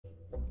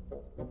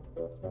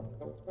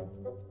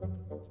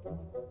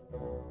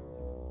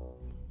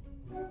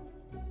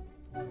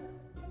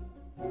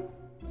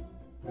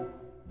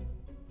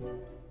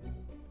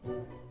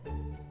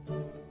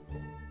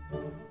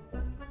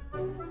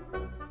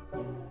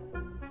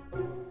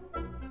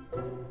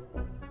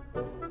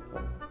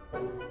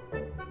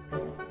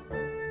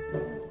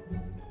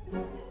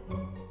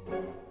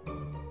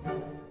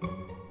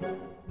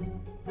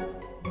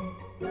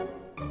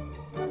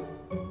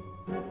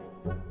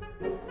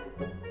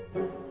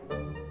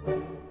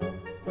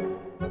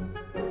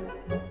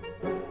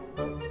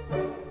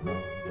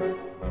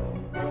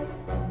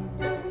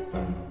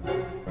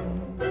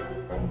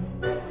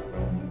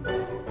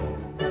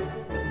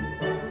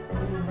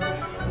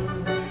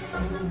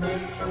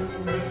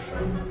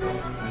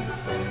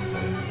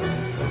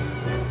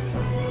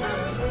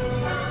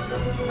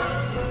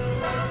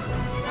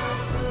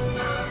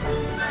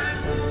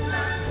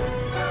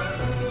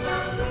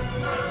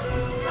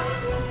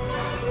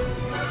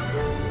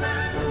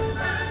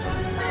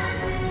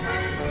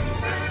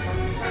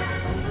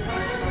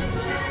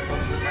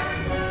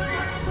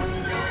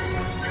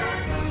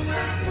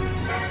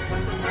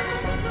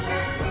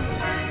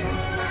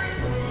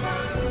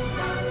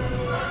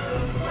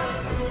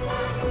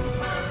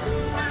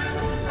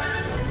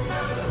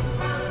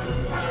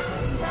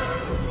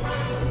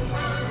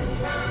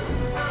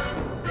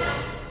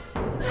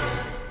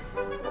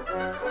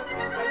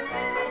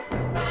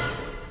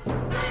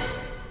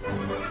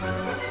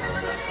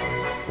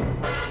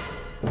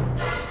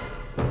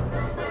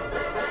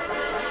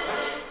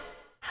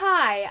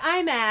Hi,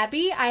 I'm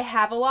Abby, I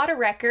have a lot of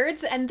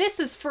records, and this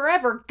is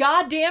Forever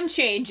Goddamn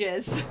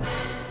Changes.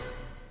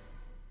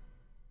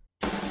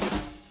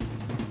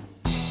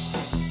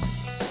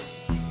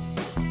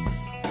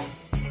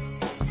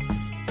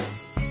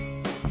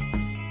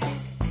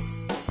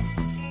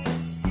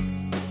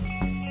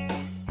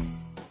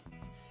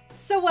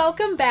 So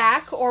welcome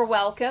back, or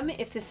welcome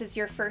if this is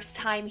your first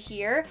time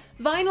here.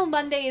 Vinyl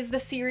Monday is the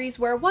series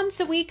where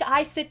once a week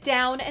I sit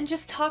down and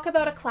just talk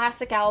about a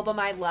classic album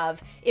I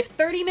love. If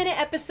 30-minute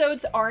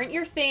episodes aren't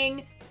your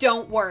thing,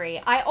 don't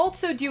worry. I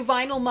also do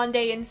Vinyl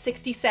Monday in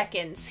 60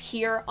 seconds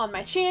here on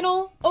my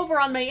channel, over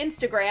on my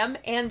Instagram,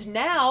 and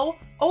now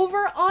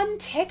over on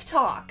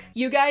TikTok.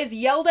 You guys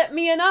yelled at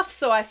me enough,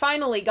 so I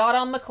finally got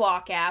on the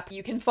Clock app.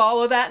 You can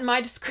follow that in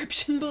my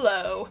description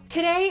below.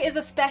 Today is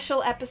a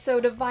special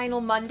episode of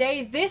Vinyl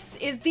Monday. This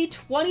is the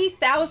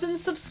 20,000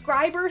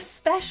 subscriber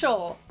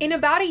special. In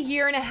about a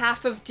year and a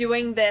half of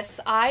doing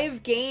this,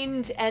 I've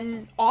gained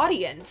an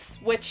audience,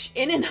 which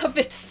in and of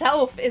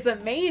itself is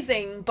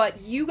amazing, but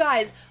you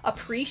guys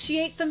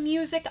appreciate the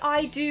music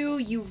I do,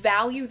 you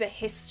value the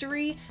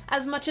history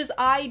as much as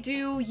I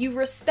do, you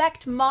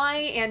respect my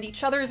and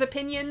each other's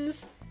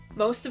opinions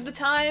most of the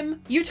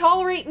time. You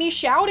tolerate me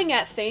shouting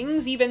at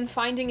things, even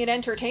finding it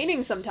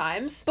entertaining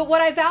sometimes. But what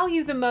I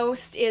value the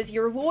most is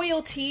your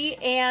loyalty,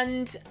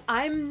 and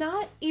I'm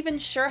not even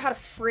sure how to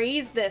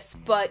phrase this,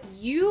 but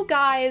you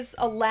guys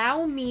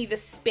allow me the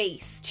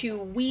space to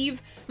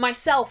weave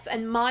myself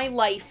and my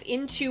life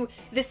into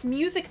this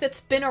music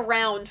that's been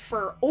around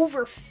for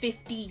over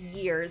 50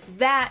 years.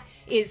 That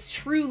is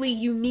truly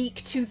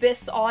unique to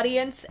this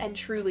audience and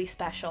truly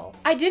special.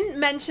 I didn't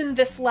mention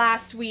this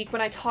last week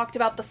when I talked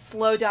about the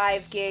Slow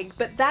Dive gig,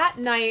 but that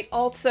night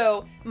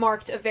also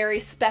marked a very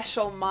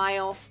special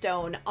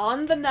milestone.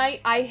 On the night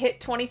I hit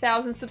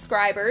 20,000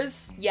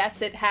 subscribers,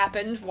 yes, it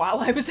happened while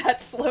I was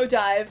at Slow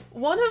Dive,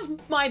 one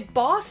of my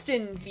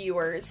Boston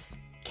viewers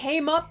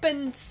came up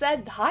and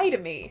said hi to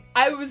me.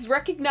 I was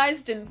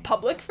recognized in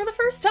public for the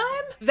first time.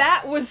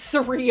 That was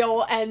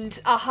surreal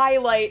and a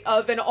highlight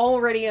of an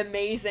already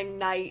amazing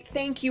night.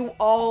 Thank you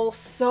all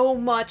so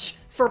much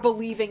for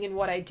believing in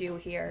what I do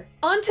here.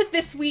 On to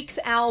this week's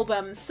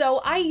album. So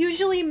I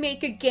usually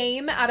make a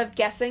game out of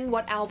guessing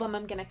what album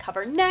I'm gonna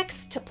cover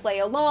next. To play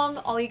along,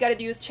 all you gotta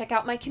do is check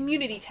out my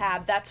community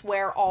tab. That's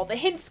where all the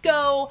hints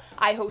go.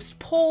 I host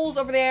polls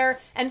over there,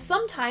 and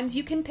sometimes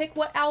you can pick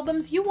what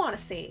albums you want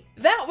to see.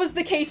 That was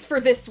the case for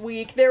this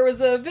week. There was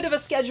a bit of a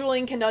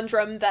scheduling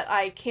conundrum that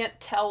I can't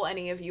tell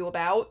any of you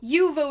about.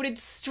 You voted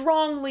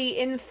strongly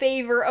in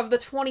favor of the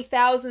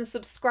 20,000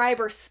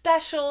 subscriber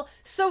special,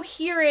 so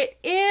here it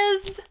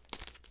is.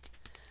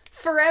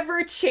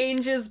 Forever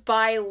Changes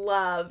by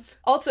Love.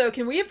 Also,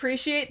 can we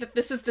appreciate that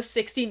this is the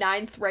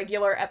 69th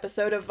regular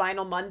episode of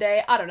Vinyl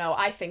Monday? I don't know,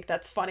 I think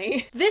that's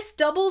funny. This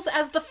doubles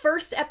as the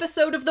first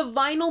episode of the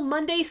Vinyl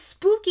Monday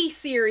Spooky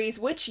series,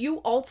 which you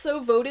also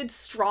voted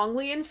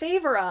strongly in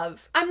favor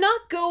of. I'm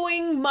not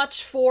going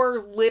much for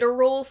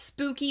literal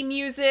spooky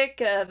music,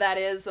 that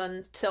is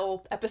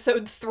until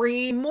episode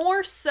 3,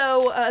 more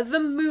so the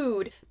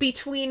mood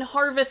between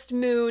Harvest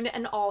Moon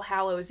and All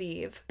Hallows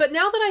Eve. But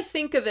now that I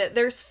think of it,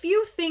 there's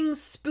few things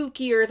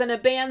spookier than a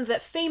band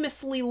that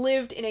famously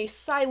lived in a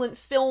silent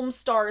film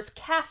star's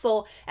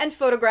castle and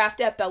photographed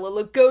at Bela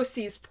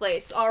Lugosi's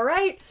place.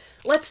 Alright,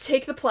 let's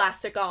take the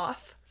plastic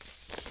off.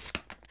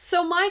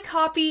 So my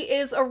copy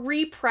is a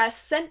repress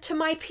sent to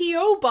my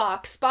P.O.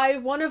 box by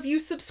one of you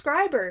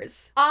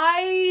subscribers.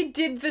 I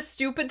did the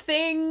stupid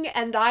thing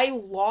and I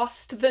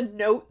lost the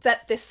note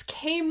that this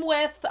came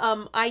with.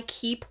 I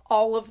keep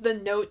all of the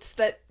notes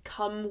that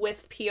come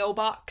with P.O.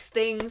 box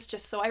things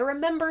just so I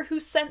remember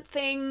who sent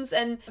things,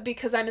 and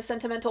because I'm a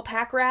sentimental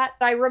pack rat,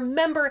 I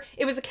remember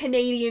it was a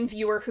Canadian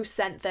viewer who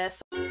sent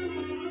this.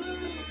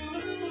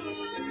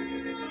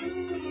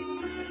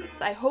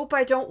 I hope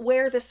I don't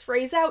wear this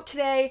phrase out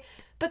today,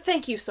 but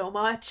thank you so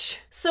much.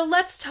 So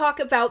let's talk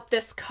about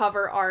this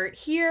cover art.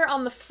 Here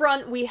on the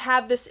front, we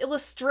have this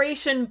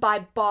illustration by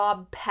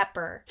Bob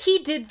Pepper. He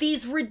did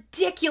these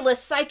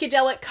ridiculous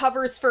psychedelic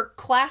covers for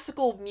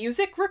classical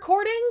music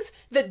recordings.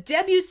 The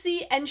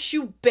Debussy and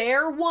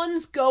Schubert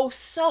ones go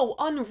so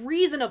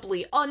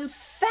unreasonably,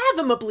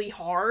 unfathomably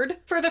hard.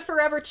 For the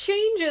Forever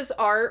Changes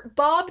art,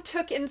 Bob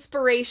took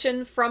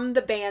inspiration from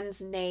the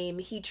band's name.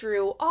 He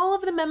drew all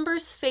of the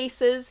members'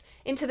 faces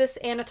into this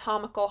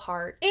anatomical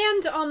heart.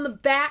 And on the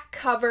back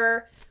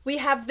cover, we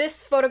have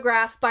this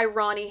photograph by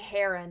Ronnie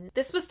Herron.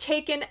 This was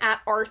taken at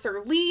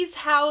Arthur Lee's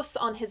house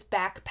on his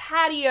back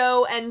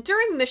patio, and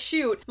during the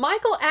shoot,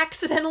 Michael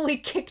accidentally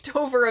kicked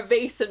over a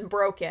vase and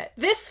broke it.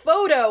 This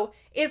photo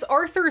is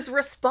Arthur's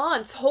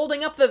response,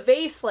 holding up the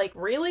vase like,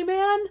 really,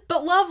 man?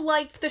 But Love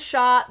liked the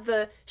shot.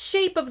 The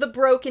shape of the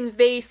broken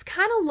vase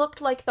kind of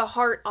looked like the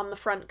heart on the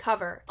front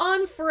cover.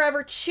 On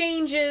Forever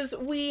Changes,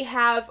 we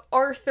have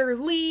Arthur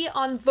Lee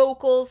on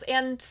vocals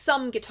and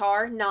some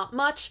guitar, not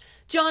much.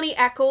 Johnny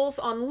Eccles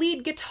on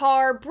lead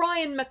guitar,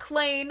 Brian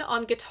McLean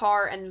on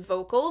guitar and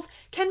vocals,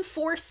 Ken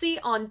Forsey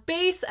on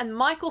bass, and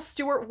Michael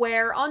Stewart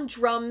Ware on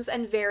drums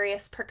and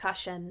various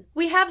percussion.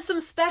 We have some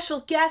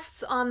special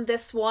guests on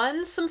this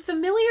one, some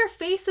familiar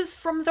faces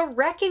from the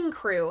Wrecking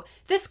Crew.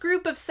 This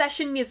group of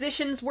session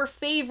musicians were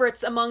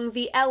favorites among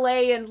the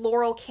LA and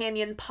Laurel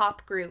Canyon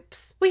pop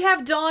groups. We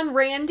have Don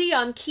Randy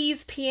on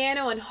keys,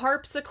 piano, and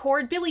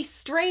harpsichord, Billy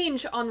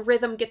Strange on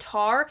rhythm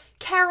guitar,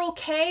 Carol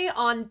Kay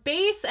on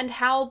bass, and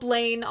Hal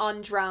Blaine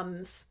on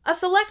drums. A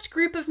select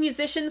group of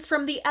musicians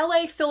from the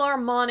LA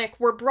Philharmonic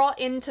were brought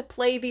in to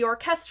play the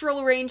orchestral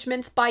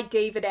arrangements by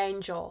David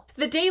Angel.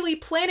 The Daily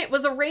Planet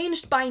was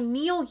arranged by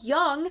Neil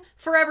Young.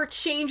 Forever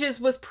Changes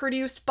was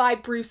produced by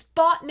Bruce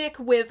Botnick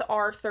with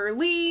Arthur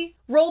Lee.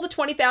 Roll the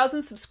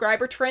 20,000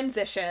 subscriber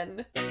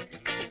transition.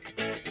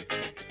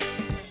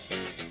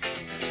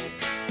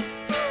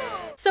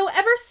 So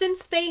ever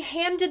since they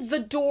handed the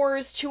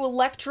Doors to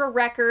Elektra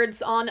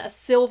Records on a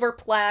silver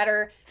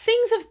platter,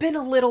 things have been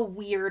a little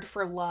weird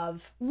for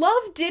Love.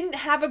 Love didn't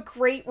have a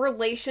great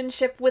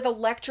relationship with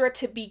Elektra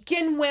to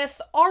begin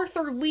with.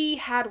 Arthur Lee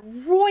had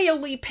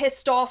royally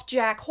pissed off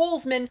Jack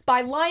Holzman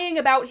by lying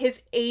about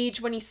his age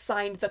when he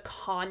signed the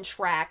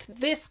contract.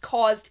 This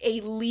caused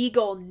a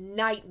legal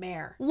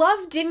nightmare.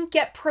 Love didn't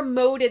get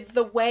promoted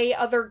the way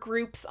other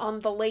groups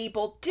on the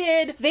label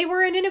did. They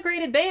were an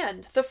integrated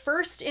band, the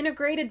first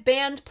integrated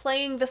band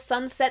playing the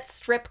Sunset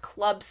Strip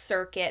club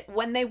circuit.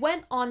 When they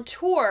went on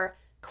tour,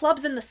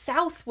 clubs in the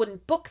South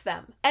wouldn't book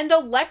them. And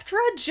Elektra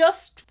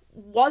just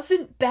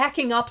wasn't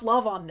backing up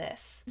Love on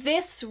this.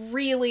 This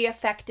really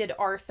affected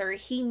Arthur.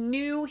 He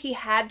knew he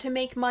had to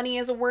make money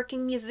as a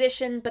working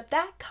musician, but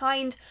that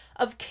kind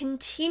of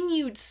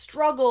continued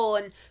struggle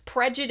and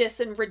prejudice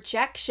and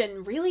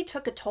rejection really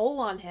took a toll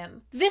on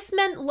him. This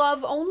meant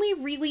Love only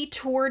really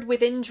toured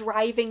within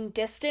driving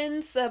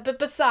distance, but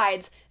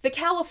besides, the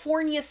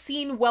California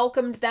scene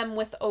welcomed them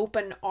with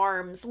open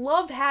arms.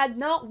 Love had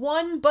not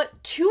one,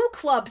 but 2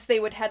 clubs they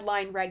would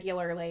headline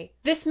regularly.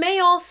 This may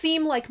all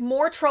seem like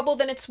more trouble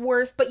than it's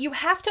worth, but you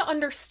have to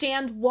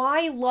understand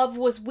why Love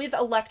was with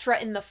Elektra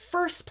in the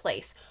first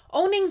place.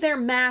 Owning their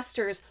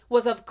masters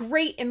was of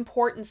great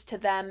importance to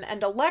them,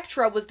 and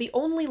Elektra was the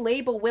only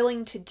label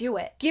willing to do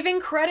it. Giving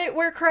credit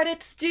where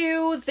credit's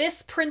due,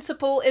 this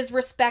principle is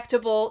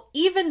respectable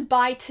even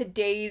by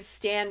today's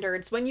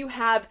standards, when you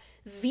have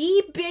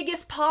the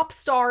biggest pop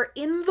star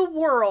in the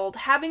world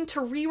having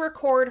to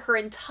re-record her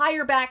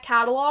entire back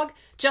catalog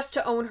just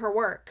to own her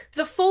work.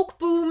 The folk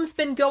boom's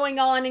been going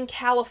on in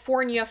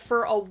California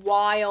for a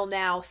while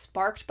now,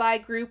 sparked by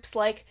groups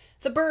like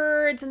The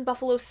Byrds and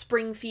Buffalo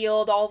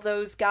Springfield, all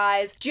those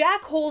guys.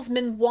 Jack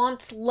Holzman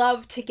wants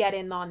Love to get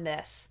in on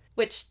this,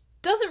 which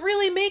doesn't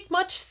really make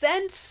much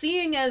sense,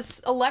 seeing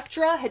as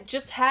Elektra had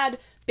just had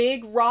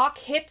big rock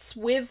hits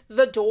with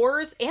The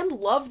Doors and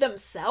Love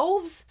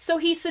themselves. So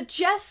he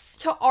suggests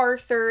to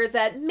Arthur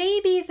that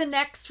maybe the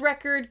next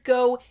record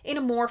go in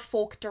a more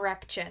folk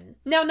direction.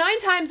 Now, 9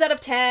 times out of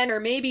 10, or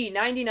maybe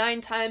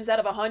 99 times out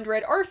of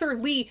 100, Arthur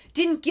Lee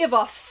didn't give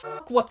a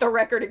fuck what the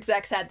record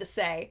execs had to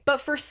say. But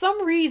for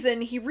some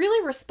reason, he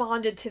really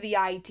responded to the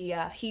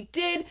idea. He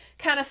did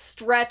kind of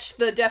stretch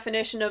the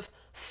definition of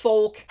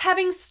folk.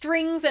 Having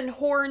strings and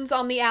horns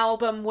on the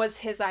album was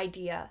his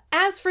idea.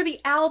 As for the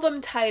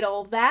album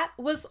title, that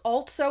was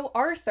also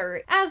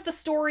Arthur. As the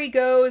story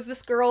goes,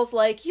 this girl's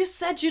like, "You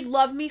said you'd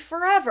love me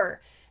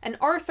forever." And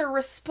Arthur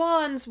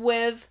responds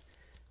with,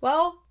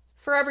 "Well,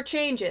 forever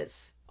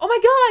changes." Oh my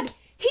god!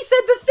 He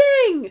said the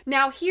thing!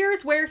 Now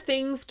here's where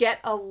things get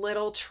a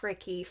little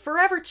tricky.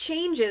 Forever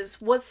Changes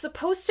was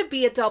supposed to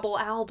be a double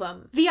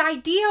album. The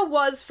idea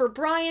was for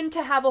Brian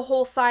to have a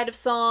whole side of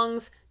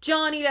songs,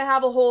 Johnny to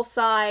have a whole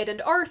side,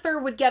 and Arthur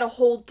would get a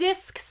whole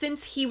disc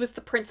since he was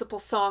the principal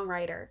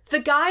songwriter. The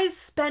guys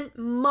spent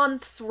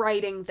months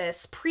writing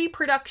this.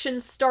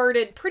 Pre-production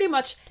started pretty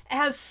much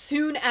as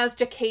soon as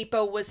Da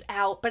Capo was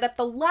out, but at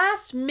the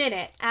last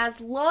minute,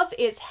 as Love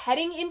is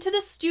heading into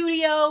the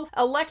studio,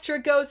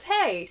 Elektra goes,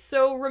 "Hey,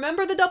 so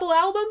remember the double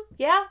album?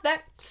 Yeah,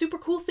 that super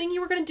cool thing you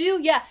were gonna do?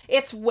 Yeah,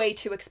 it's way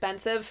too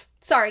expensive.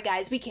 Sorry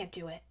guys, we can't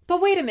do it."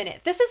 But wait a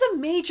minute, this is a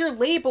major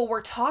label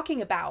we're talking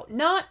about.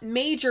 Not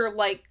major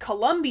like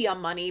Columbia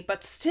money,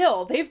 but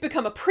still, they've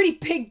become a pretty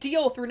big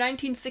deal through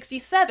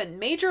 1967.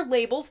 Major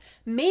labels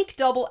make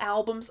double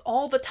albums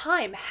all the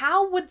time.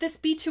 How would this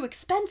be too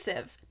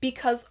expensive?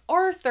 Because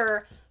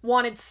Arthur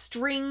wanted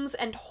strings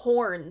and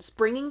horns.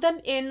 Bringing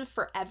them in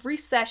for every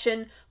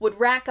session would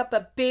rack up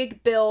a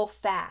big bill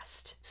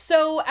fast.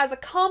 So as a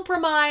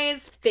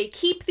compromise, they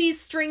keep these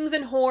strings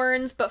and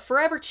horns, but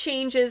Forever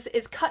Changes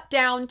is cut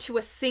down to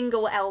a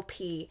single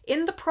LP.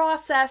 In the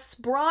process,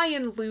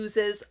 Brian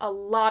loses a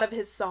lot of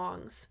his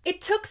songs.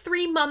 It took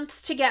 3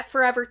 months to get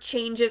Forever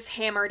Changes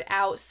hammered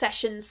out.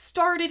 Sessions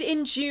started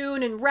in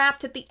June and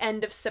wrapped at the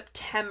end of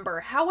September.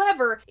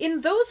 However,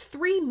 in those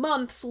 3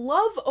 months,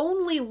 Love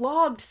only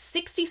logged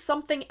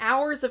 60-something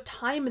hours of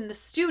time in the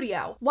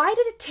studio. Why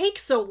did it take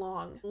so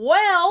long?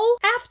 Well,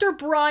 after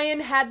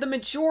Brian had the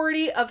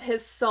majority of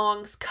his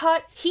songs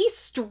cut, he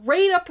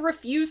straight up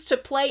refused to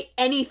play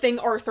anything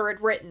Arthur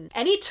had written,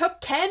 and he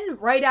took Ken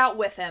right out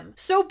with him.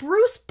 So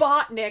Bruce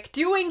Botnick,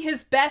 doing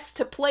his best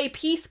to play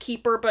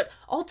peacekeeper but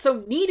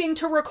also needing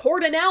to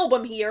record an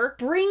album here,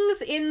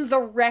 brings in the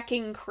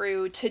Wrecking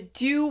Crew to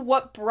do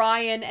what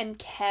Brian and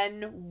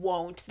Ken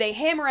won't. They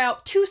hammer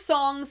out 2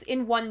 songs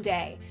in one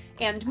day,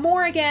 and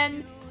More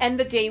Again, and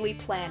The Daily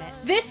Planet.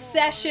 This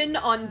session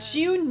on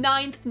June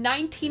 9th,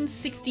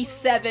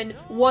 1967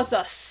 was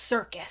a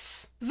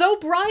circus. Though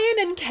Brian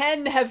and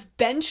Ken have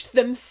benched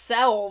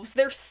themselves,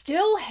 they're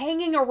still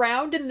hanging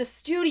around in the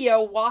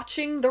studio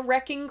watching the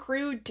Wrecking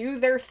Crew do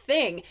their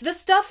thing. The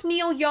stuff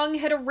Neil Young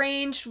had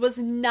arranged was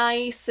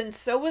nice, and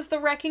so was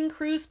the Wrecking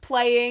Crew's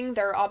playing.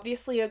 They're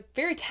obviously a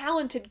very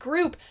talented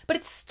group, but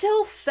it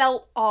still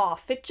felt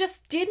off. It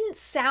just didn't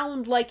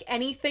sound like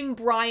anything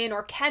Brian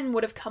or Ken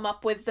would have come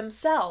up with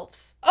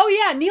themselves. Oh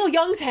yeah, Neil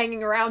Young's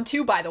hanging around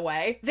too, by the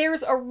way.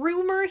 There's a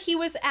rumor he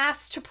was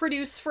asked to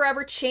produce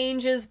Forever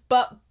Changes,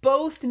 but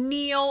both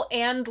Neil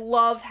and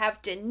Love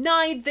have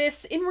denied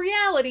this. In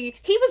reality,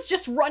 he was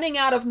just running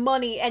out of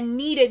money and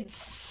needed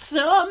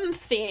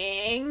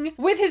something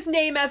with his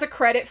name as a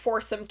credit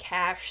for some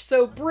cash,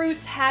 so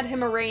Bruce had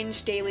him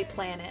arrange Daily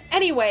Planet.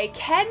 Anyway,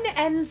 Ken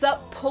ends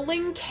up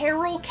pulling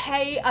Carol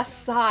Kay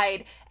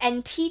aside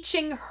and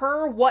teaching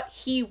her what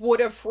he would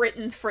have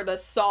written for the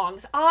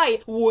songs.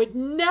 I would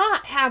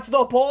not have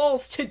the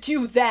balls to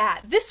do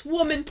that. This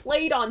woman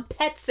played on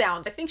Pet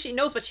Sounds. I think she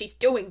knows what she's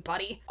doing,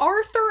 buddy.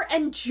 Arthur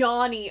and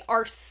Johnny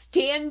are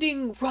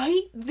standing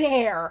right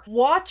there,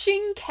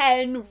 watching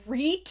Ken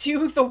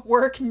redo the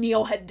work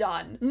Neil had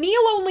done.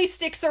 Neil only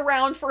sticks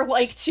around for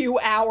like 2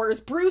 hours.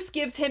 Bruce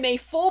gives him a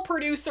full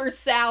producer's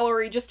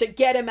salary just to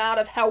get him out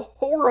of how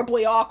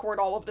horribly awkward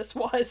all of this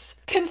was.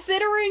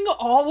 Considering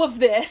all of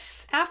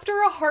this,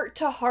 after a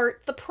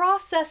heart-to-heart, the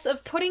process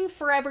of putting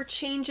Forever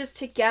Changes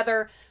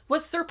together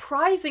was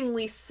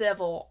surprisingly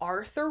civil.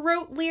 Arthur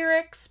wrote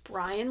lyrics,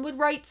 Brian would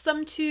write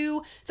some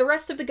too, the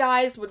rest of the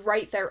guys would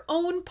write their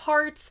own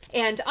parts,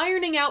 and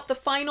ironing out the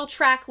final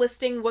track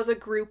listing was a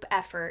group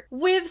effort,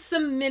 with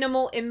some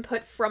minimal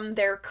input from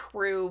their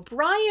crew.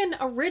 Brian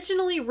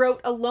originally wrote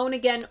Alone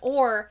Again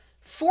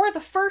for the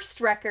first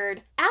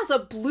record as a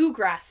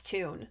bluegrass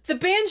tune. The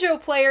banjo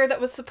player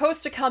that was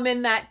supposed to come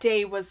in that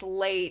day was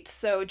late,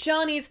 so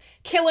Johnny's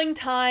killing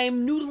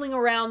time, noodling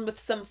around with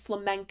some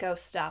flamenco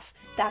stuff.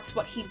 That's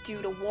what he'd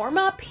do to warm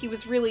up. He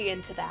was really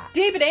into that.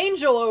 David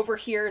Angel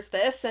overhears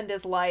this and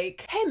is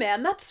like, "Hey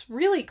man, that's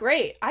really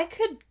great. I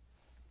could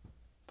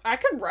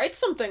write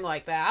something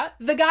like that."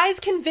 The guys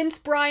convince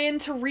Brian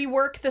to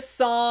rework the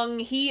song.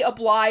 He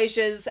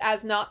obliges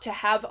as not to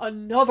have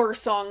another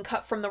song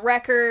cut from the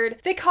record.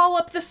 They call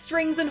up the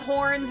strings and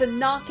horns and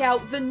knock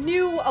out the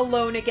new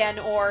Alone Again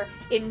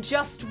in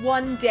just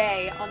one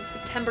day on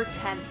September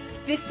 10th.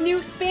 This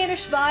new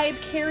Spanish vibe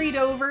carried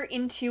over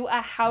into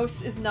A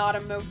House Is Not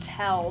a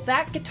Motel.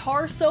 That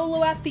guitar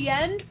solo at the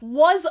end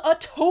was a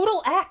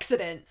total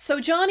accident. So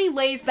Johnny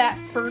lays that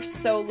first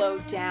solo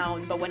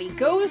down, but when he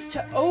goes to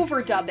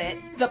overdub it,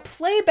 the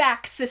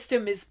playback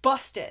system is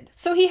busted.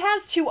 So he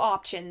has 2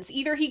 options.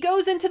 Either he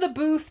goes into the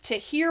booth to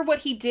hear what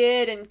he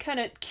did and kind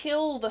of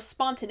kill the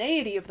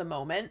spontaneity of the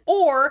moment,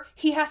 or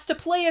he has to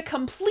play a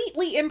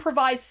completely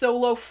improvised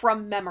solo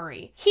from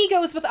memory. He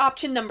goes with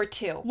option number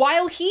 2.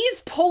 While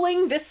he's pulling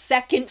this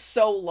second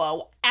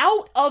solo,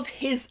 out of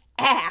his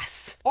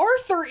ass.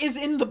 Arthur is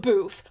in the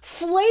booth,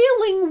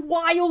 flailing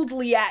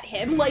wildly at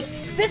him, like,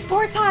 this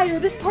part's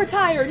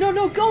higher,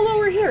 no, go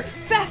lower here,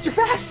 faster,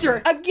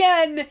 faster.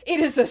 Again, it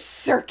is a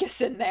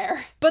circus in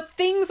there. But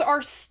things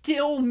are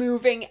still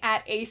moving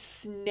at a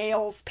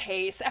snail's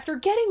pace. After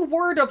getting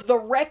word of the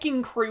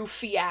Wrecking Crew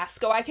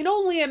fiasco, I can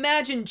only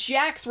imagine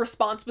Jack's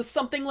response was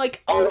something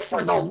like, oh,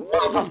 for the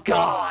love of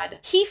God!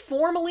 He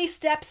formally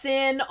steps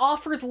in,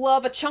 offers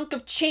Love a chunk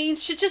of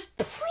change to just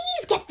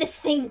please get this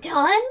thing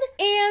done.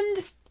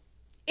 And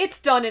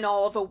it's done in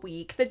all of a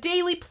week. The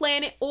Daily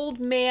Planet, Old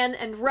Man,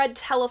 and Red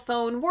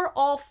Telephone were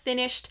all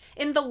finished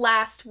in the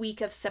last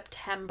week of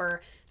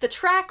September. The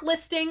track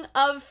listing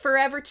of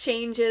Forever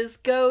Changes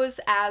goes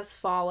as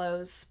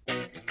follows.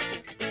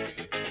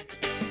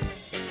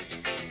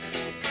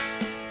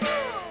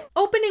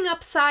 Opening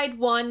up side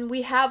 1,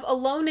 we have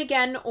Alone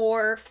Again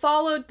Or,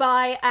 followed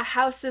by A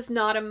House Is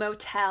Not a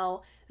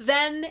Motel,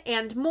 then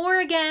And More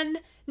Again,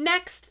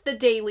 next The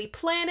Daily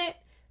Planet,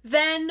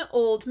 then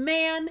Old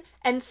Man,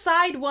 and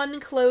side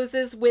 1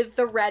 closes with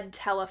The Red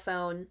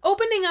Telephone.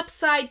 Opening up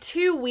side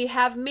 2, we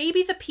have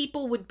Maybe the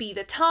People Would Be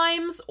the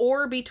Times,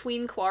 or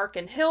Between Clark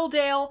and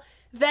Hilldale,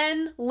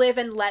 then Live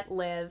and Let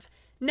Live.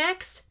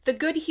 Next, The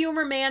Good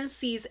Humor Man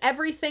Sees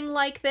Everything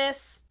Like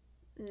This.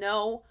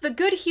 No. The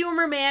Good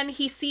Humor Man,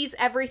 He Sees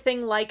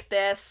Everything Like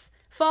This,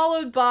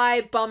 followed by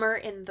Bummer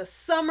in the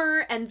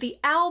Summer, and the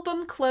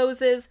album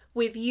closes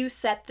with You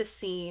Set the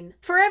Scene.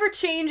 Forever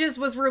Changes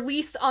was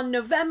released on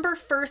November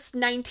 1st,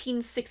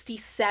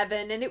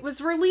 1967, and it was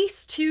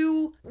released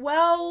to,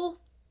 well,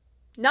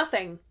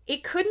 nothing.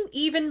 It couldn't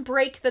even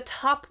break the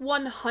top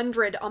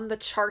 100 on the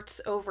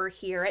charts over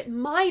here. It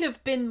might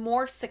have been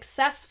more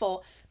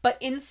successful, but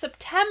in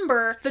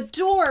September, The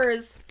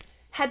Doors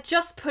had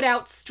just put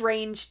out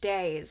Strange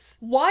Days,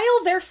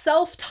 while their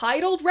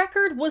self-titled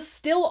record was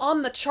still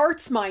on the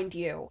charts, mind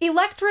you.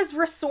 Elektra's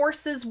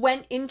resources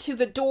went into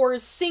The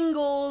Doors'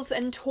 singles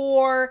and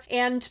tour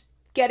and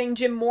getting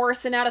Jim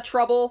Morrison out of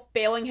trouble,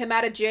 bailing him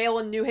out of jail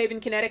in New Haven,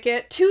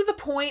 Connecticut, to the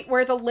point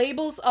where the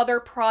label's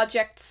other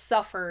projects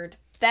suffered.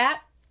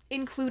 That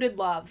included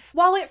Love.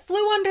 While it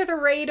flew under the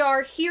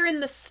radar here in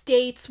the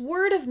States,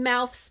 word of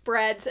mouth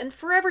spreads and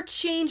Forever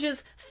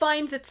Changes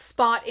finds its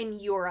spot in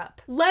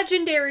Europe.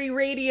 Legendary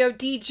radio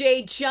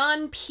DJ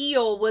John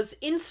Peel was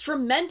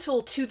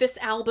instrumental to this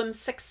album's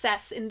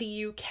success in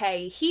the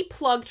UK. He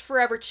plugged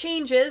Forever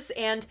Changes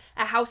and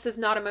A House Is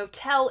Not a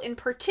Motel in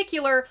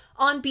particular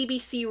on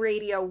BBC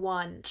Radio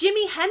 1.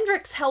 Jimi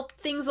Hendrix helped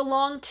things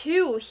along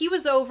too. He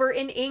was over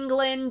in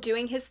England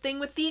doing his thing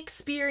with The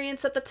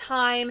Experience at the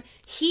time.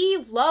 He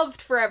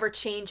loved Forever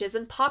Changes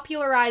and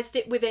popularized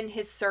it within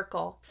his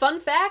circle. Fun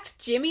fact,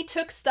 Jimmy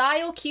took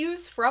style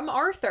cues from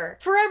Arthur.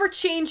 Forever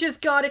Changes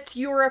got its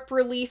Europe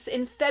release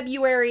in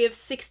February of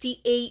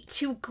 '68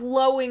 to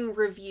glowing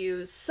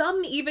reviews,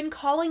 some even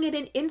calling it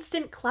an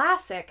instant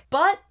classic.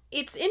 But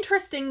it's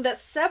interesting that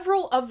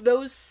several of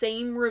those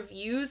same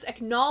reviews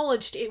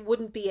acknowledged it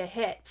wouldn't be a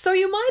hit. So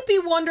you might be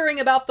wondering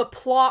about the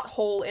plot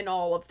hole in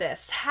all of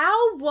this.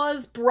 How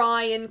was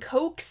Brian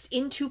coaxed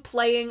into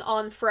playing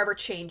on Forever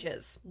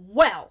Changes?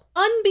 Well,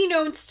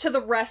 unbeknownst to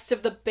the rest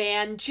of the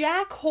band,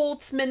 Jack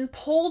Holtzman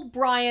pulled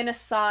Brian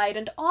aside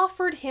and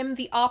offered him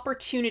the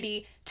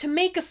opportunity to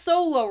make a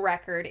solo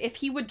record if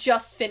he would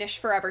just finish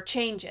Forever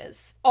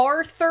Changes.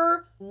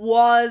 Arthur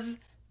was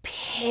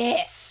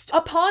pissed.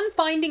 Upon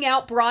finding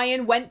out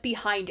Brian went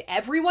behind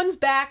everyone's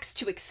backs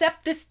to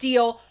accept this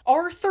deal,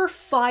 Arthur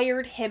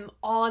fired him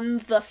on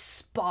the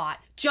spot.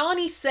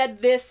 Johnny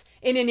said this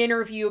in an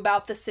interview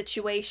about the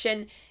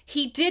situation.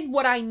 He did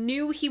what I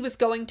knew he was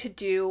going to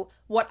do,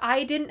 what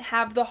I didn't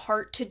have the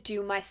heart to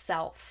do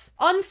myself.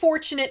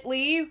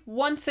 Unfortunately,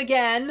 once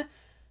again,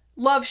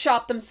 Love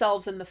shot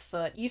themselves in the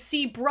foot. You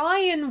see,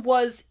 Brian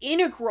was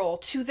integral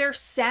to their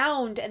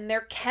sound and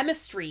their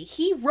chemistry.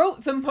 He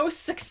wrote the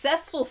most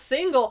successful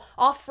single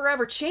off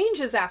Forever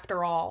Changes,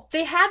 after all.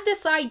 They had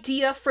this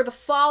idea for the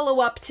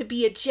follow-up to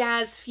be a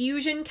jazz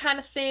fusion kind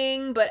of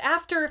thing, but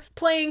after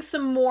playing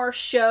some more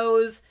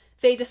shows,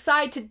 they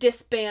decide to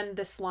disband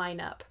this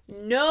lineup.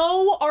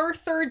 No,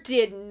 Arthur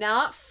did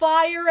not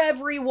fire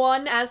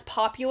everyone, as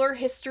popular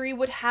history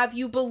would have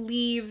you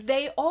believe.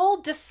 They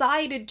all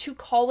decided to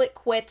call it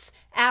quits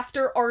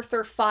after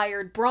Arthur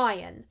fired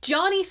Brian.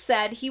 Johnny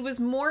said he was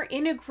more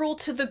integral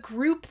to the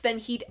group than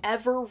he'd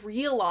ever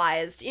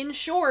realized. In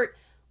short,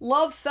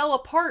 Love fell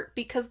apart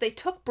because they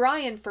took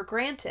Brian for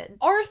granted.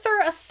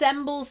 Arthur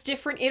assembles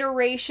different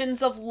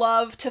iterations of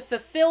Love to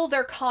fulfill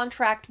their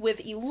contract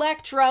with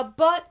Elektra,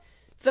 but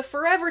the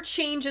Forever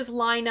Changes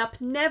lineup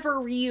never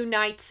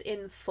reunites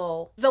in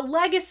full. The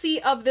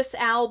legacy of this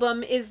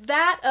album is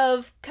that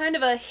of kind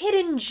of a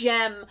hidden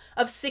gem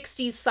of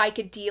 60s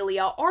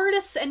psychedelia.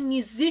 Artists and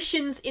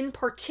musicians in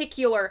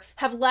particular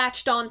have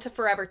latched on to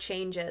Forever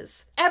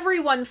Changes.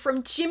 Everyone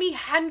from Jimi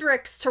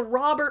Hendrix to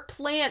Robert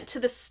Plant to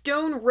the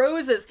Stone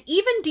Roses,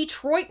 even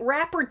Detroit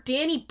rapper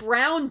Danny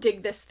Brown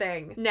dig this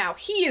thing. Now,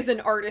 he is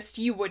an artist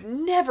you would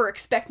never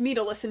expect me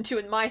to listen to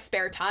in my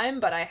spare time,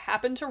 but I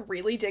happen to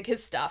really dig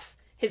his stuff.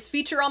 His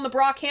feature on the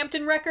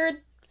Brockhampton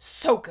record?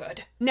 So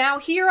good. Now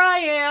here I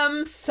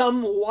am,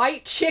 some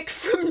white chick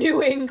from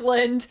New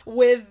England,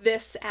 with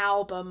this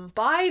album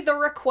by the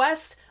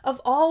request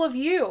of all of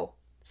you.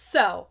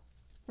 So,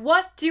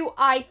 what do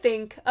I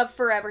think of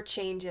Forever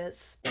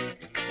Changes?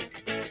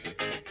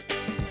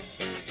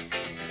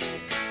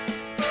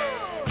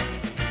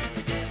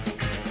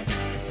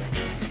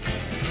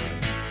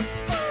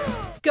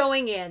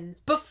 Going in,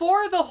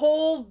 before the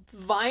whole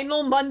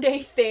Vinyl Monday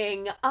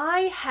thing,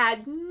 I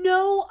had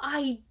no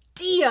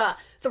idea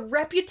the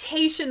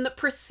reputation that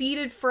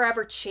preceded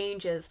Forever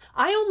Changes.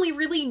 I only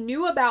really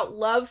knew about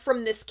Love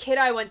from this kid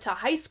I went to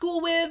high school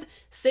with,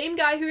 same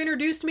guy who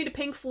introduced me to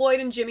Pink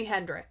Floyd and Jimi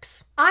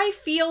Hendrix. I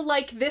feel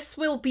like this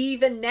will be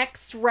the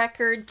next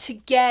record to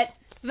get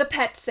the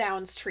Pet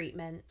Sounds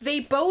treatment. They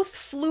both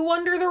flew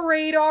under the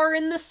radar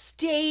in the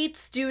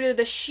States due to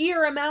the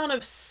sheer amount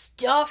of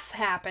stuff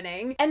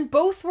happening, and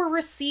both were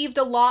received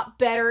a lot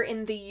better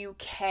in the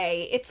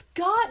UK. It's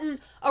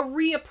gotten a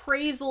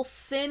reappraisal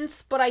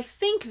since, but I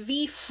think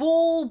the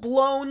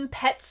full-blown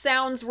Pet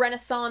Sounds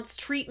Renaissance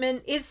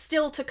treatment is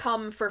still to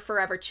come for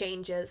Forever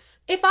Changes.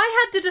 If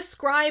I had to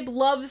describe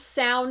Love's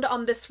sound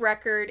on this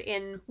record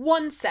in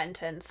one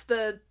sentence,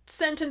 the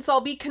sentence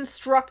I'll be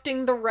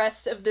constructing the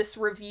rest of this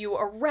review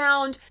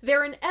around,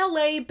 they're an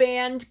LA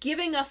band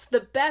giving us the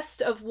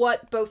best of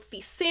what both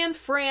the San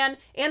Fran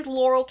and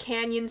Laurel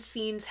Canyon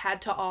scenes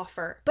had to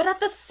offer. But at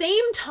the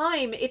same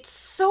time, it's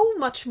so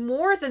much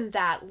more than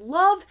that.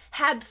 Love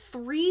had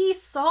 3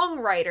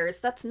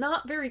 songwriters. That's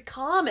not very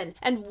common.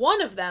 And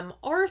one of them,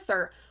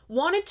 Arthur,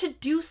 wanted to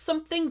do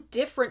something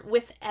different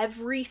with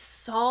every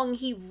song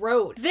he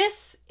wrote.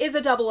 This is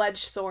a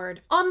double-edged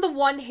sword. On the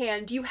one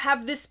hand, you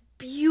have this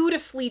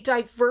beautifully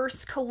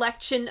diverse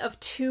collection of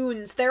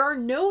tunes. There are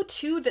no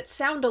two that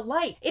sound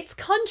alike. It's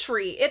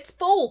country, it's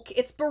folk,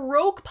 it's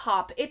baroque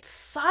pop, it's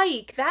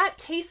psych. That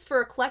taste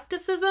for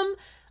eclecticism,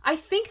 I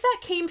think that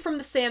came from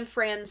the San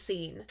Fran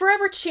scene.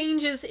 Forever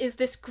Changes is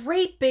this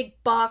great big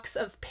box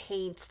of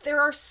paints.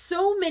 There are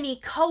so many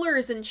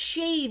colors and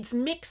shades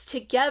mixed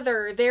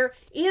together. There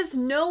is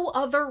no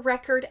other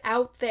record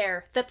out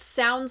there that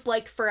sounds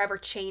like Forever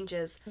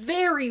Changes.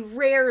 Very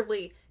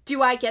rarely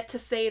do I get to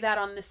say that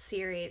on this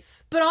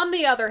series. But on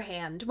the other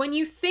hand, when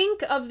you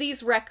think of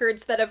these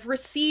records that have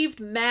received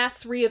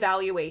mass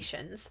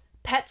reevaluations,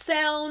 Pet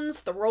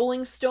Sounds, the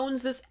Rolling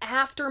Stones'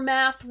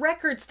 Aftermath,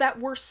 records that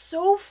were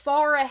so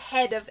far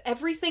ahead of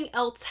everything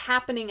else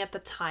happening at the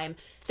time,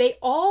 they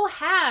all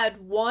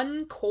had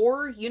one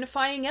core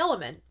unifying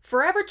element.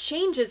 Forever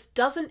Changes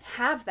doesn't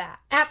have that.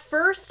 At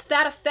first,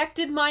 that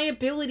affected my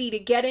ability to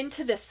get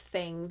into this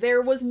thing.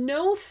 There was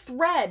no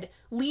thread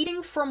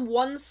leading from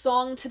one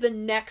song to the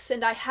next,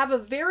 and I have a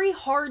very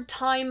hard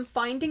time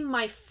finding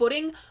my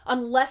footing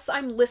unless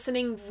I'm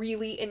listening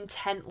really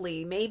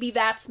intently. Maybe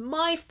that's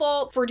my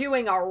fault for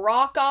doing a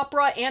rock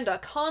opera and a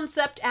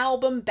concept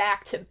album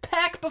back to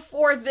back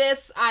before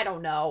this, I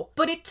don't know.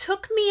 But it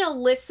took me a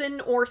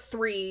listen or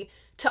 3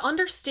 to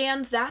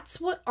understand that's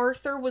what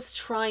Arthur was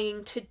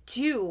trying to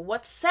do.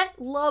 What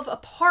set Love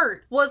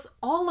apart was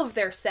all of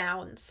their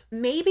sounds.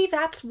 Maybe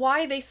that's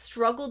why they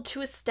struggled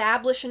to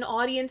establish an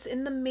audience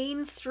in the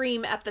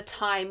mainstream at the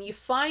time. You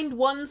find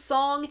one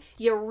song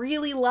you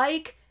really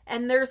like,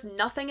 and there's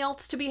nothing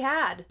else to be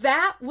had.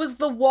 That was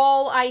the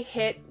wall I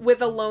hit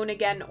with Alone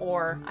Again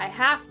Or. I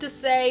have to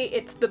say,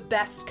 it's the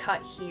best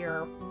cut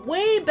here.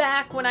 Way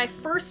back when I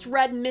first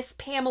read Miss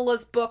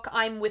Pamela's book,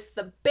 I'm With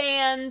the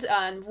Band,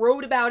 and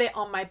wrote about it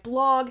on my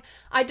blog,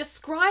 I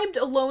described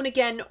Alone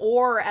Again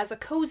Or as a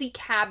cozy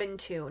cabin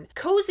tune.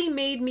 Cozy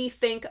made me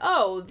think,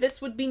 oh,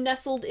 this would be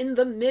nestled in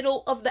the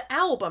middle of the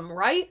album,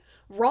 right?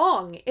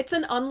 Wrong. It's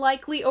an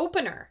unlikely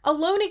opener.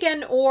 Alone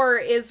Again Or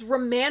is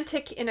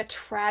romantic in a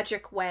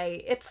tragic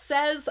way. It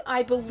says,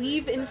 I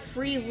believe in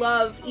free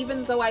love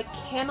even though I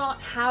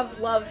cannot have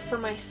love for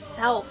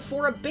myself.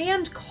 For a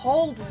band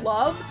called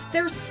Love,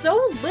 there's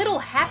so little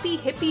happy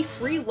hippie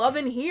free love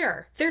in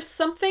here. There's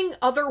something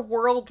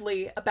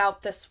otherworldly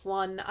about this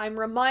one. I'm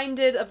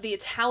reminded of the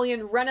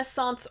Italian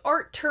Renaissance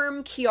art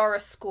term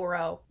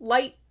chiaroscuro,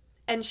 light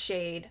and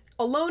shade.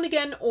 Alone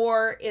Again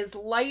Or is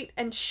light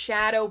and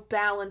shadow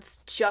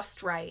balanced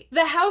just right.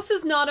 The House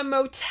Is Not a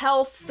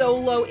Motel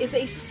solo is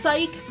a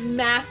psych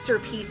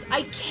masterpiece.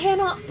 I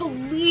cannot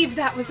believe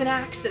that was an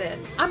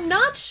accident. I'm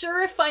not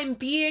sure if I'm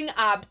being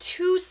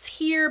obtuse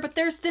here, but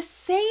there's this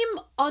same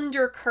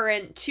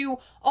undercurrent to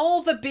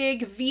all the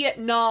big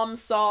Vietnam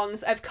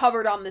songs I've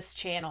covered on this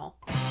channel.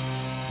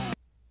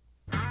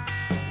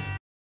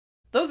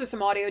 Those are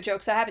some audio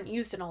jokes I haven't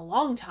used in a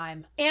long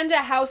time. And A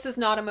House Is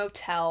Not a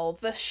Motel.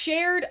 The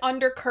shared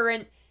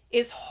undercurrent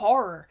is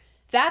horror.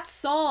 That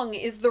song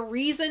is the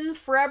reason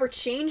Forever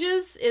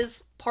Changes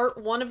is part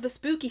 1 of the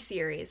spooky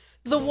series.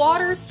 The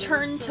waters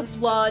turn to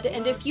blood,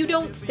 and if you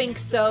don't think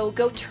so,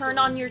 go turn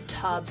on your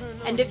tub,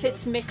 and if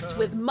it's mixed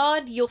with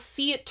mud, you'll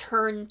see it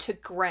turn to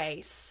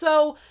gray.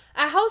 So,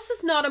 A House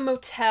is Not a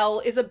Motel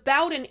is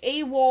about an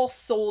AWOL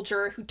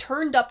soldier who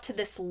turned up to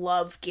this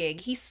love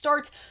gig. He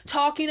starts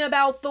talking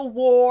about the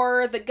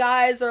war. The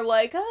guys are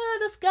like,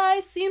 this guy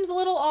seems a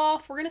little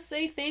off. We're gonna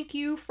say thank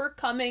you for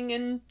coming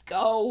and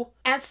go.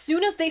 As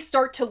soon as they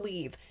start to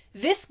leave,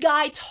 this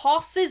guy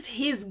tosses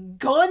his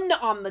gun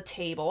on the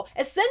table,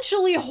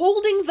 essentially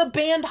holding the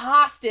band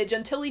hostage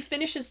until he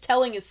finishes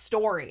telling his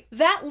story.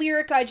 That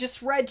lyric I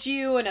just read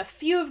you and a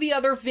few of the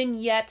other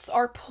vignettes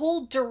are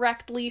pulled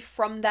directly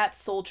from that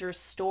soldier's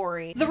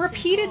story. The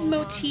repeated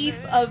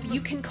motif of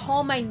 "you can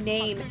call my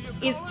name"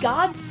 is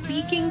God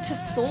speaking to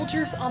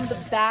soldiers on the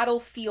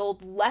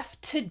battlefield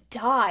left to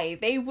die.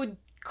 They would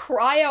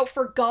cry out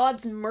for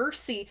God's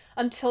mercy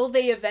until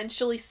they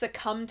eventually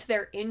succumb to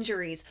their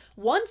injuries.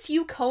 Once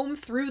you comb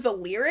through the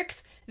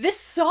lyrics, this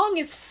song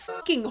is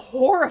fucking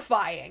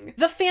horrifying.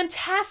 The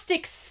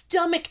fantastic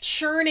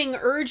stomach-churning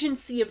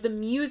urgency of the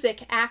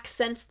music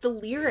accents the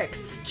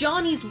lyrics.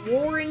 Johnny's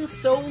warring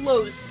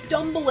solos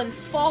stumble and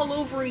fall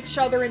over each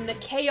other in the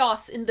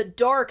chaos in the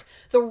dark.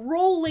 The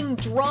rolling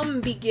drum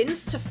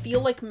begins to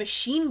feel like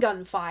machine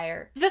gun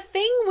fire. The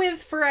thing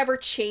with Forever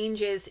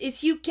Changes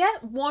is you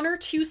get 1 or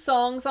 2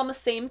 songs on the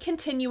same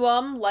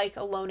continuum, like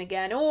Alone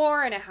Again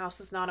or And A House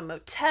Is Not a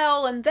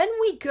Motel, and then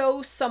we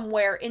go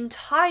somewhere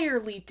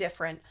entirely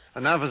different.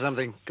 And now for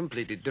something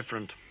completely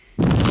different.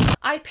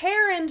 I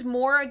pair And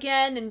More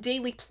Again and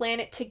Daily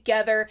Planet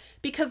together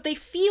because they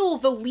feel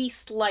the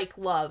least like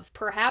love,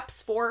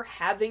 perhaps for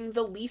having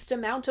the least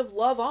amount of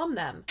love on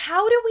them.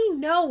 How do we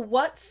know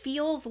what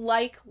feels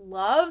like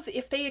love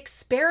if they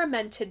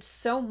experimented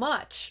so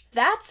much?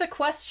 That's a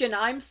question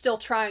I'm still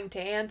trying to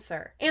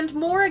answer. And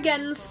More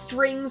Again's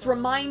strings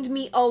remind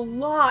me a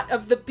lot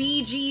of the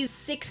Bee Gees'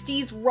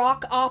 60s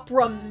rock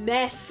opera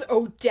mess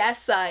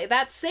Odessa,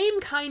 that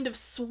same kind of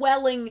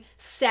swelling,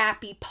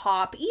 sappy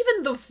pop.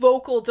 Even the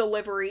vocal delivery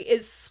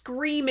is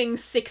screaming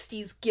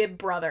 60s Gibb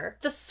brother.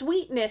 The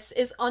sweetness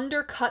is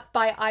undercut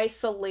by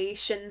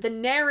isolation. The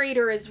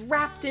narrator is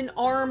wrapped in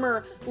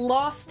armor,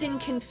 lost in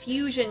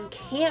confusion,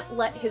 can't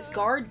let his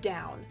guard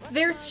down.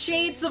 There's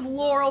shades of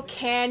Laurel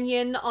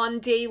Canyon on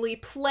Daily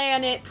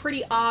Planet,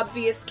 pretty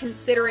obvious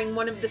considering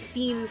one of the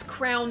scene's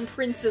crown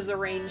princes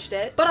arranged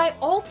it. But I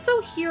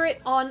also hear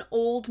it on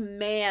Old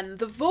Man.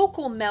 The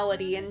vocal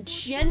melody and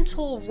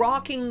gentle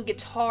rocking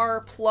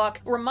guitar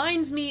pluck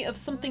reminds me of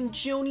something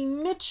Joni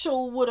Mitchell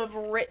would have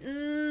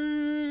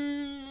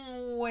written.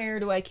 Where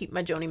do I keep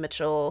my Joni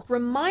Mitchell?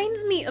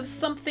 Reminds me of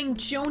something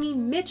Joni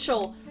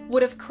Mitchell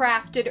would have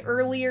crafted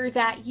earlier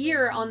that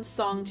year on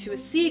Song to a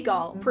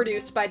Seagull,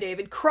 produced by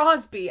David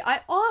Crosby.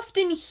 I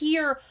often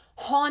hear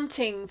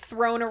haunting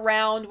thrown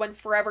around when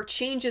Forever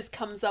Changes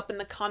comes up in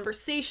the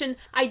conversation.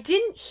 I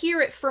didn't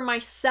hear it for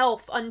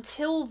myself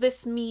until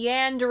this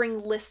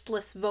meandering,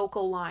 listless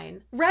vocal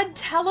line. Red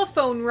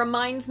Telephone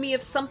reminds me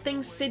of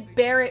something Syd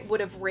Barrett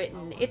would have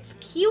written. It's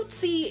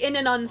cutesy in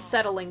an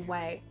unsettling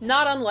way.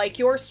 Not unlike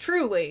yours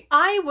truly.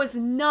 I was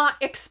not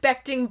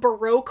expecting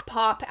Baroque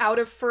pop out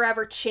of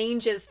Forever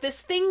Changes.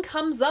 This thing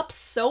comes up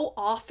so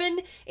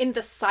often in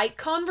the Psych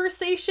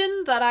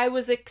conversation that I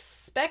was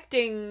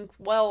expecting,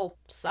 well,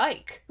 Psych.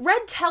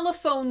 Red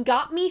Telephone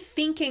got me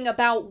thinking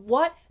about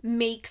what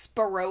makes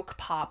Baroque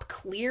pop.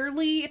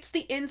 Clearly, it's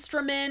the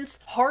instruments,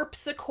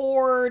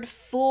 harpsichord,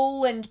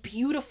 full and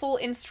beautiful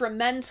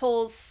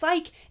instrumentals,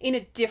 Psych in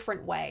a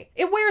different way.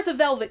 It wears a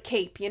velvet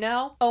cape, you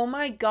know? Oh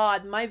my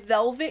god, my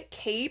velvet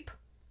cape,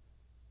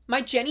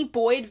 my Jenny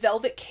Boyd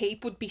velvet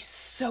cape would be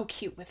so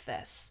cute with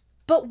this.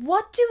 But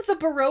what do the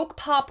Baroque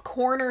pop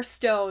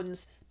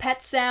cornerstones,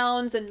 Pet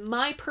Sounds, and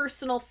my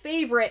personal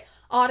favorite,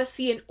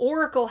 Odyssey and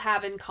Oracle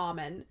have in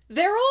common?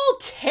 They're all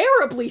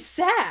terribly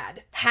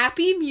sad.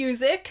 Happy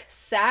music,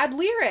 sad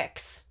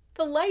lyrics.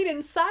 The light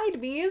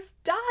inside me is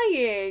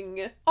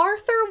dying.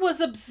 Arthur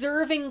was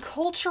observing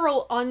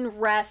cultural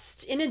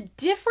unrest in a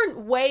different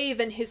way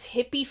than his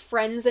hippie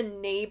friends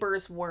and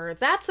neighbors were.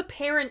 That's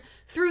apparent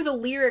through the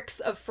lyrics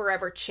of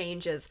Forever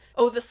Changes.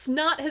 Oh, the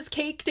snot has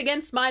caked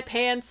against my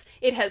pants.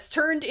 It has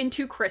turned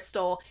into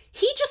crystal.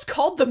 He just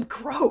called them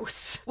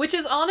gross, which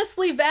is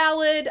honestly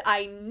valid.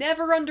 I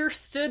never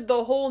understood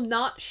the whole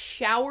not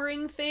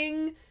showering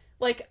thing.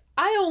 Like,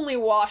 I only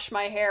wash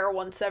my hair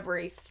once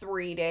every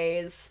 3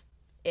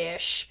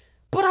 days-ish.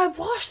 But I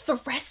wash the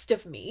rest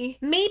of me.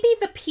 Maybe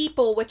The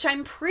People, which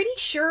I'm pretty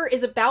sure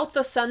is about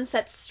the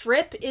Sunset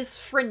Strip, is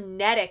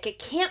frenetic. It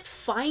can't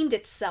find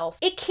itself.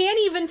 It can't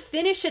even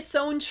finish its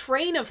own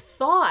train of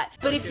thought.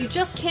 But if you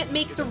just can't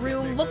make the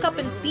room, look up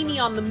and see me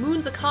on the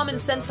moons of common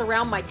sense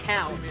around my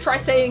town. Try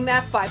saying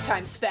that 5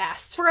 times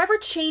fast. Forever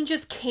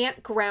Changes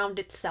can't ground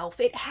itself.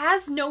 It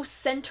has no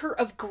center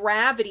of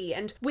gravity,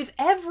 and with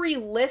every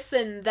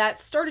listen that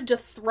started to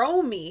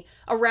throw me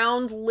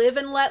around Live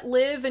and Let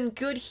Live and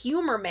Good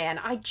Humor Man,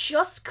 I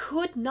just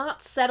could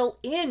not settle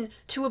in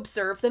to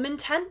observe them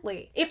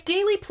intently. If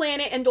Daily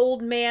Planet and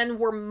Old Man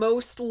were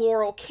most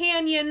Laurel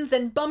Canyon,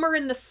 then Bummer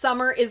in the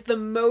Summer is the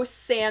most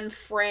San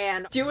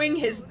Fran, doing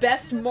his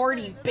best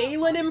Marty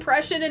Balin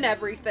impression and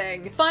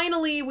everything.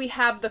 Finally, we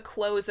have the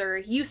closer,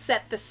 You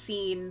Set the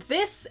Scene.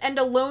 This and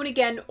Alone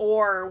Again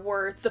Or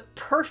were the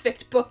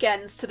perfect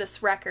bookends to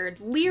this record.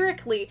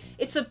 Lyrically,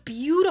 it's a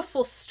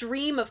beautiful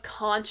stream of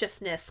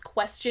consciousness,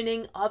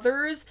 questioning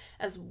others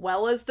as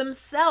well as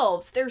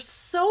themselves. There's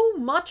so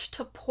much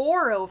to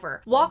pore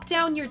over. Walk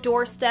down your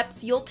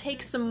doorsteps, you'll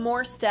take some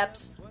more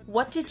steps.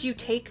 What did you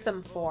take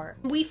them for?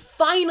 We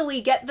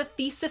finally get the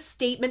thesis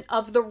statement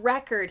of the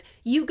record.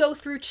 You go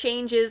through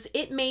changes,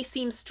 it may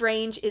seem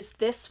strange, is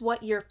this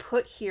what you're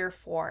put here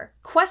for?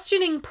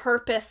 Questioning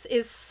purpose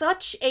is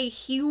such a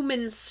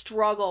human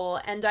struggle,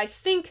 and I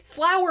think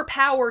Flower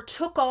Power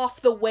took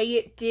off the way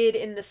it did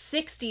in the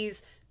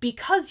 60s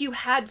because you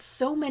had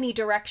so many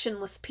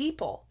directionless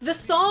people. The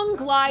song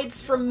glides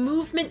from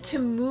movement to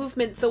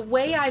movement the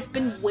way I've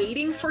been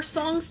waiting for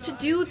songs to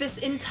do this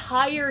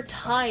entire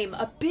time.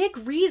 A big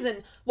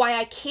reason why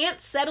I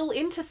can't settle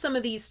into some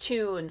of these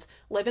tunes.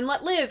 Live and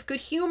Let Live, Good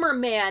Humor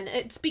Man,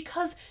 it's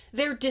because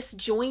they're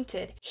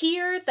disjointed.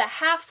 Here, the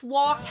half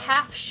walk,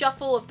 half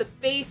shuffle of the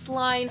bass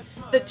line,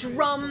 the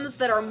drums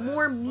that are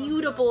more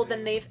mutable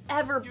than they've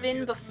ever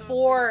been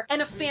before,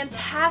 and a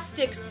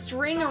fantastic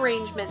string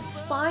arrangement.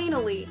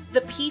 Finally,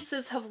 the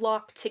pieces have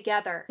locked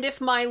together. And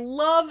if my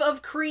love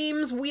of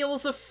Cream's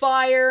Wheels of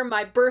Fire,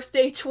 my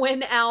birthday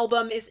twin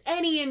album, is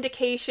any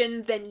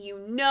indication, then you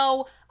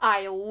know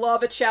I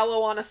love a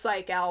Cello on a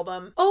Psych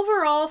album.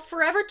 Overall,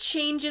 Forever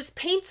Changes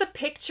paints a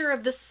picture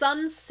of the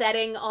sun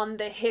setting on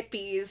the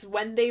hippies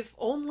when they've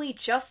only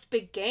just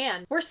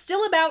began. We're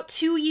still about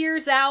 2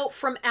 years out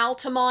from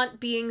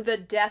Altamont being the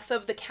death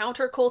of the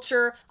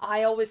counterculture.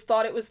 I always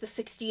thought it was the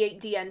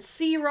 '68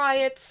 DNC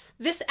riots.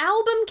 This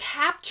album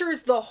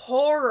captures the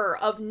horror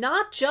of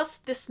not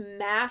just this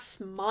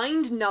mass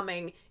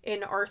mind-numbing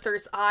in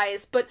Arthur's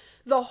eyes, but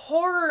the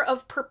horror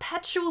of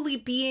perpetually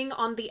being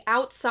on the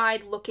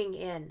outside looking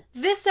in.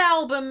 This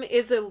album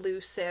is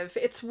elusive.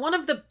 It's one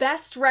of the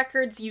best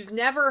records you've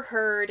never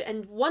heard,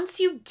 and once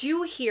you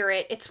do hear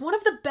it, it's one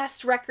of the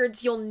best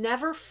records you'll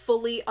never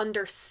fully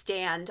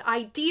understand.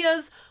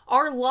 Ideas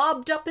are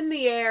lobbed up in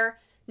the air,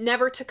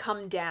 never to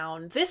come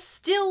down. This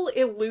still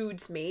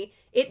eludes me.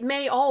 It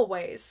may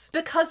always.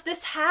 Because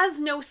this has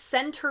no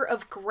center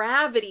of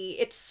gravity.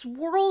 It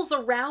swirls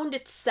around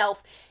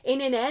itself in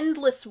an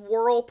endless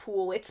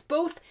whirlpool. It's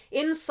both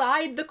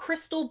inside the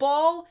crystal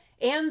ball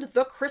and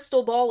the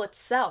crystal ball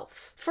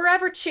itself.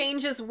 Forever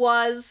Changes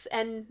was,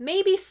 and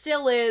maybe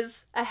still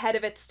is, ahead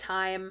of its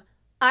time.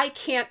 I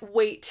can't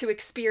wait to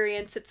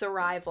experience its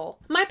arrival.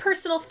 My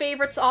personal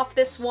favorites off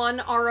this one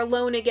are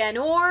Alone Again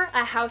Or,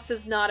 A House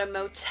Is Not a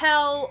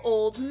Motel,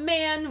 Old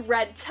Man,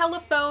 Red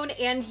Telephone,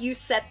 and You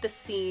Set the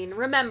Scene.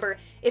 Remember,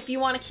 if you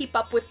want to keep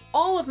up with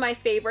all of my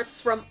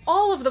favorites from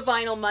all of the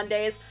Vinyl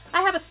Mondays,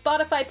 I have a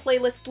Spotify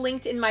playlist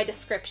linked in my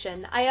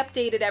description. I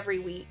update it every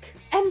week.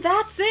 And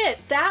that's it!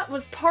 That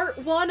was part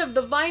 1 of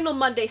the Vinyl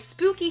Monday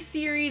Spooky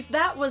series.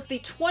 That was the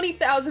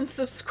 20,000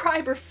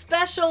 subscriber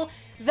special.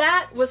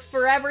 That was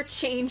Forever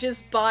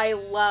Changes by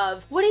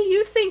Love. What do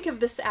you think of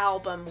this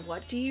album?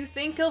 What do you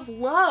think of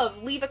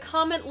Love? Leave a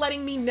comment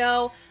letting me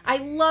know. I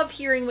love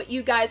hearing what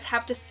you guys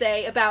have to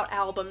say about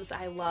albums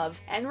I love.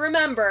 And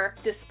remember,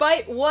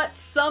 despite what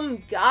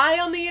some guy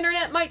on the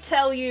internet might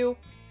tell you,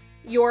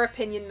 your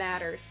opinion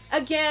matters.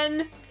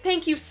 Again,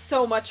 thank you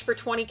so much for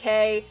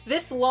 20K.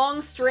 This long,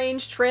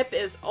 strange trip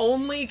is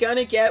only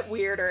gonna get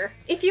weirder.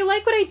 If you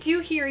like what I do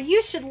here,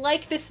 you should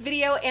like this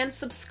video and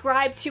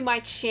subscribe to my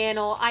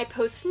channel. I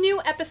post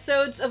new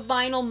episodes of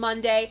Vinyl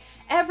Monday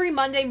every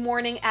Monday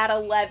morning at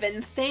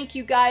 11. Thank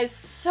you guys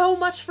so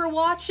much for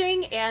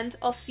watching, and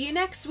I'll see you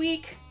next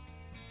week.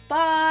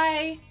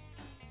 Bye!